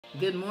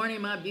Good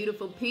morning, my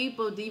beautiful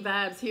people. D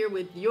Vibes here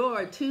with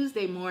your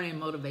Tuesday morning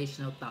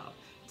motivational thought.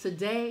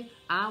 Today,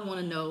 I want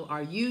to know,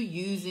 are you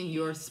using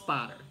your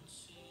spotter?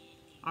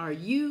 Are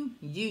you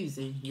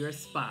using your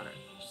spotter?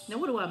 Now,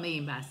 what do I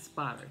mean by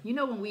spotter? You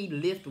know, when we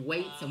lift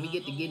weights and we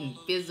get to getting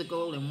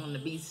physical and want to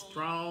be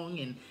strong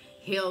and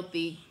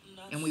healthy,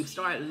 and we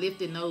start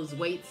lifting those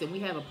weights and we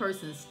have a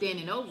person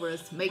standing over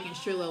us, making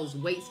sure those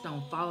weights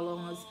don't fall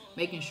on us,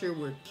 making sure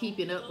we're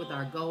keeping up with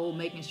our goal,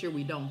 making sure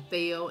we don't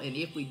fail, and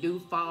if we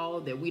do fall,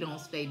 that we don't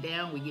stay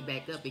down, we get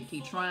back up and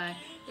keep trying.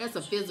 That's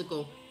a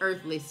physical,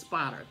 earthly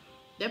spotter.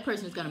 That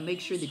person is going to make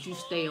sure that you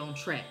stay on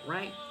track,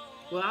 right?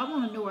 Well, I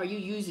want to know, are you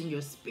using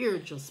your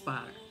spiritual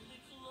spotter?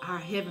 Our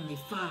Heavenly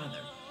Father.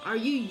 Are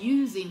you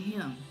using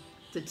Him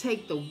to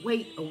take the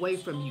weight away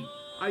from you?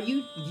 Are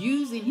you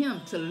using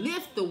Him to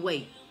lift the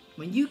weight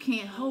when you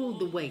can't hold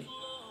the weight?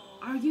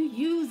 Are you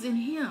using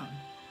Him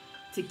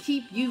to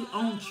keep you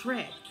on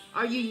track?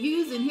 Are you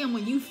using Him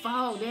when you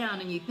fall down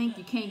and you think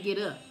you can't get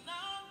up?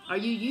 Are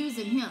you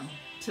using Him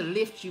to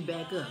lift you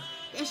back up?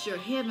 That's your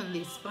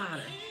heavenly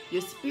spotter,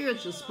 your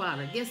spiritual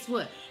spotter. Guess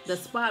what? The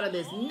spotter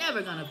that's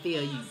never going to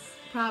fail you.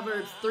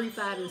 Proverbs 3,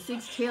 5, and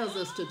 6 tells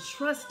us to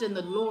trust in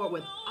the Lord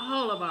with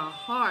all of our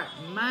heart,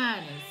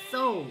 mind, and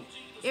soul,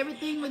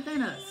 everything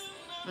within us,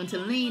 and to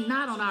lean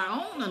not on our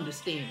own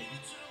understanding,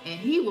 and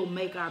He will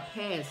make our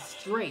paths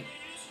straight.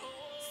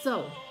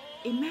 So,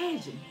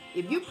 imagine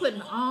if you're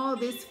putting all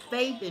this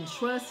faith and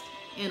trust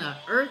in an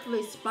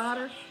earthly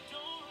spotter,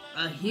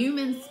 a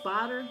human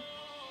spotter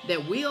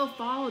that will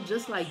fall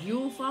just like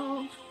you'll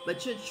fall,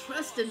 but you're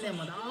trusting them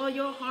with all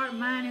your heart,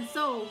 mind, and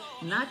soul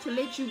not to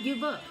let you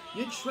give up.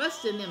 You're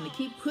trusting them to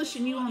keep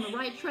pushing you on the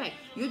right track.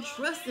 You're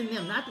trusting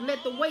them not to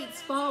let the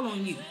weights fall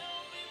on you.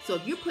 So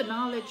if you're putting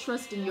all that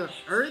trust in your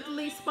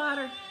earthly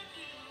spotter,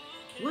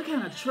 what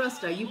kind of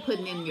trust are you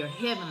putting in your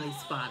heavenly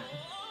spotter?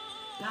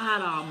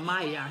 God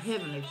Almighty, our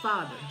Heavenly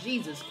Father,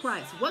 Jesus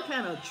Christ. What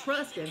kind of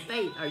trust and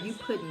faith are you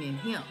putting in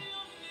Him?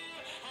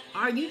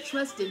 Are you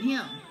trusting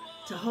Him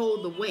to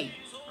hold the weight?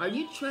 Are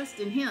you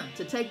trusting Him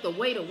to take the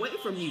weight away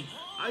from you?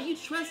 Are you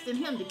trusting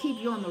Him to keep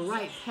you on the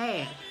right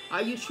path?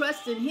 Are you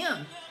trusting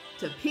Him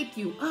to pick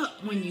you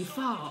up when you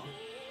fall?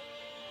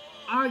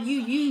 Are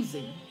you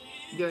using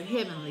your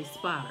heavenly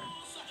spotter?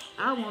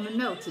 I want to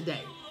know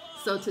today.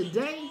 So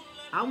today,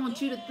 I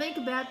want you to think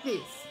about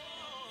this.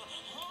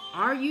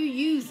 Are you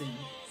using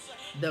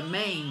the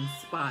main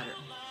spotter?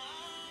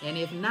 And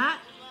if not,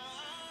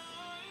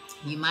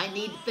 you might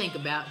need to think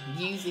about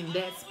using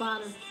that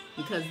spotter,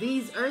 because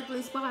these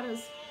earthly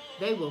spotters,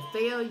 they will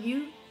fail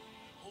you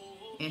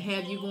and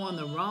have you going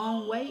the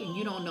wrong way and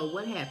you don't know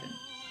what happened.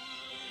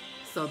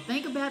 So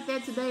think about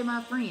that today,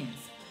 my friends.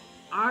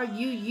 Are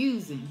you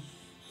using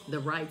the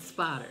right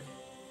spotter?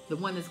 The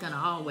one that's going to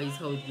always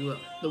hold you up.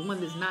 The one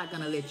that's not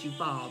going to let you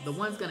fall. The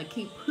one's going to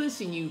keep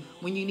pushing you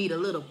when you need a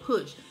little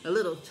push, a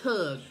little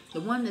tug.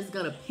 The one that's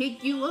going to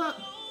pick you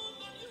up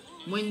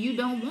when you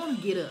don't want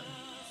to get up.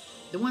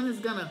 The one that's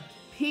going to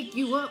pick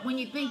you up when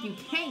you think you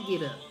can't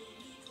get up.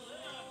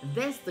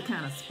 That's the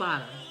kind of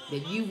spotter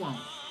that you want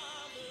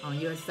on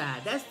your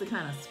side. That's the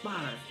kind of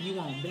spotter you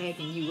want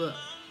backing you up.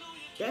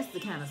 That's the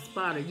kind of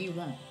spotter you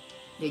want,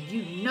 that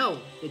you know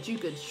that you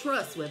can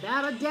trust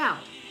without a doubt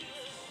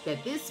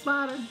that this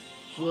spotter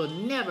will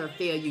never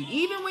fail you.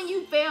 Even when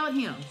you failed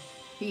him,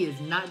 he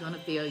is not going to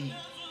fail you.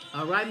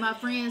 All right, my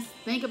friends,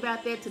 think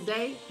about that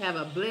today. Have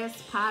a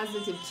blessed,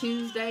 positive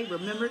Tuesday.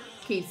 Remember,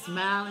 keep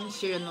smiling,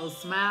 sharing those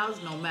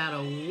smiles no matter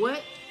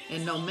what.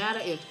 And no matter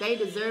if they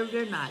deserve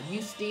it or not,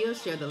 you still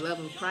share the love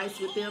of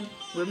Christ with them.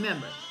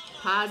 Remember,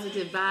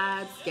 positive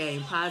vibes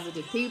gain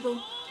positive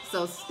people,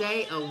 so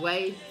stay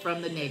away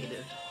from the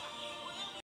negative.